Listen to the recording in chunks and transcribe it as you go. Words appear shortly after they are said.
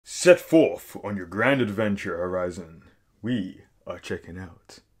Set forth on your grand adventure, Horizon. We are checking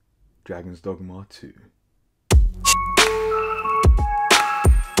out Dragon's Dogma 2.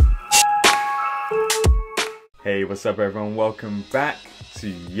 Hey, what's up everyone? Welcome back to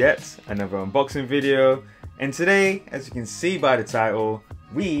yet another unboxing video. And today, as you can see by the title,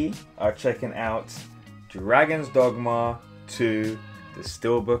 we are checking out Dragon's Dogma 2, the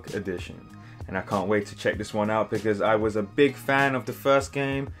Steelbook edition. And I can't wait to check this one out because I was a big fan of the first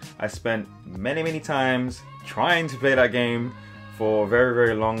game. I spent many times trying to play that game for a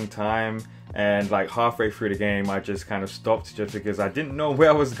very long time, and like halfway through the game I just kind of stopped just because I didn't know where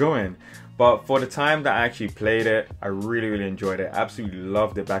I was going. But for the time that I actually played it, I really enjoyed it. Absolutely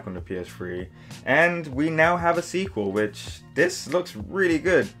loved it back on the PS3. And we now have a sequel, which this looks really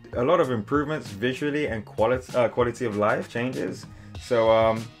good. A lot of improvements visually and quality of life changes.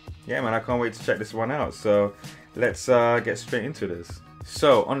 So yeah man, I can't wait to check this one out. So let's get straight into this.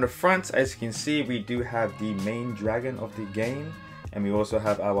 So on the front, as you can see, we do have the main dragon of the game, and we also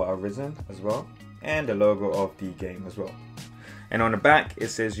have our Arisen as well, and the logo of the game as well. And on the back it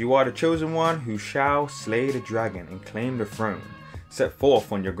says, "You are the chosen one who shall slay the dragon and claim the throne. Set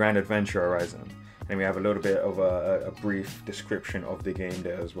forth on your grand adventure, Horizon." And we have a little bit of a brief description of the game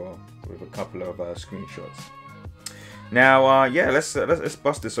there as well, with a couple of screenshots. Now, yeah, let's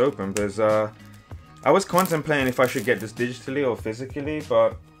bust this open, because I was contemplating if I should get this digitally or physically,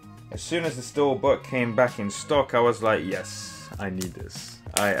 but as soon as the Steelbook came back in stock, I was like, yes, I need this.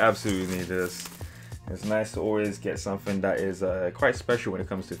 I absolutely need this. It's nice to always get something that is quite special when it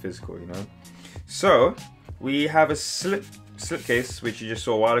comes to physical, you know. So we have a slipcase, which you just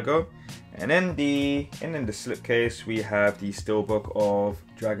saw a while ago, and then in the slipcase we have the Steelbook of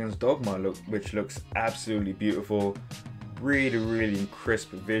Dragon's Dogma, which looks absolutely beautiful, really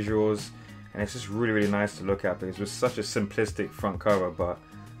crisp visuals, and it's just really nice to look at because it's such a simplistic front cover, but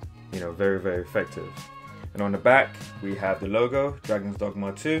you know, very effective. And on the back we have the logo, Dragon's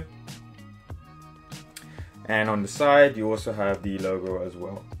Dogma 2, and on the side you also have the logo as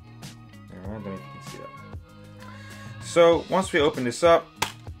well. Alright, I don't know if you can see that. So once we open this up,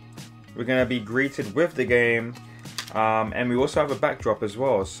 we're gonna be greeted with the game, and we also have a backdrop as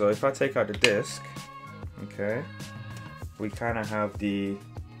well. So if I take out the disc, okay, we kind of have the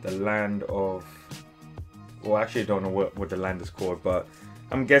land of, well, actually I don't know what the land is called, but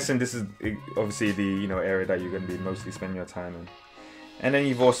I'm guessing this is obviously the area that you're going to be mostly spending your time in. And then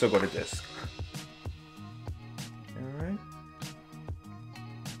you've also got a disc. Alright.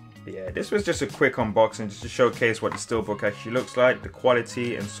 Yeah, this was just a quick unboxing just to showcase what the Steelbook actually looks like, the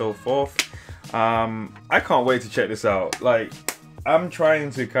quality and so forth. I can't wait to check this out. Like, I'm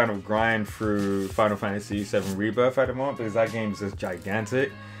trying to kind of grind through Final Fantasy VII Rebirth at the moment because that game is just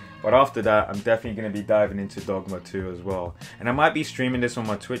gigantic. But after that, I'm definitely going to be diving into Dogma 2 as well. And I might be streaming this on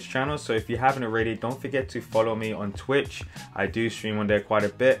my Twitch channel, so if you haven't already, don't forget to follow me on Twitch. I do stream on there quite a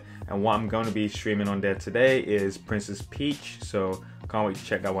bit, and what I'm going to be streaming on there today is Princess Peach, so can't wait to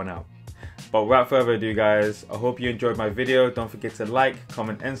check that one out. But without further ado guys, I hope you enjoyed my video. Don't forget to like,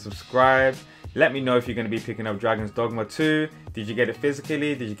 comment and subscribe. Let me know if you're going to be picking up Dragon's Dogma 2. Did you get it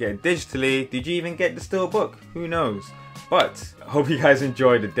physically? Did you get it digitally? Did you even get the Steelbook? Who knows? But I hope you guys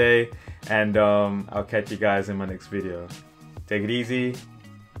enjoyed the day, and I'll catch you guys in my next video. Take it easy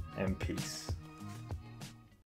and peace.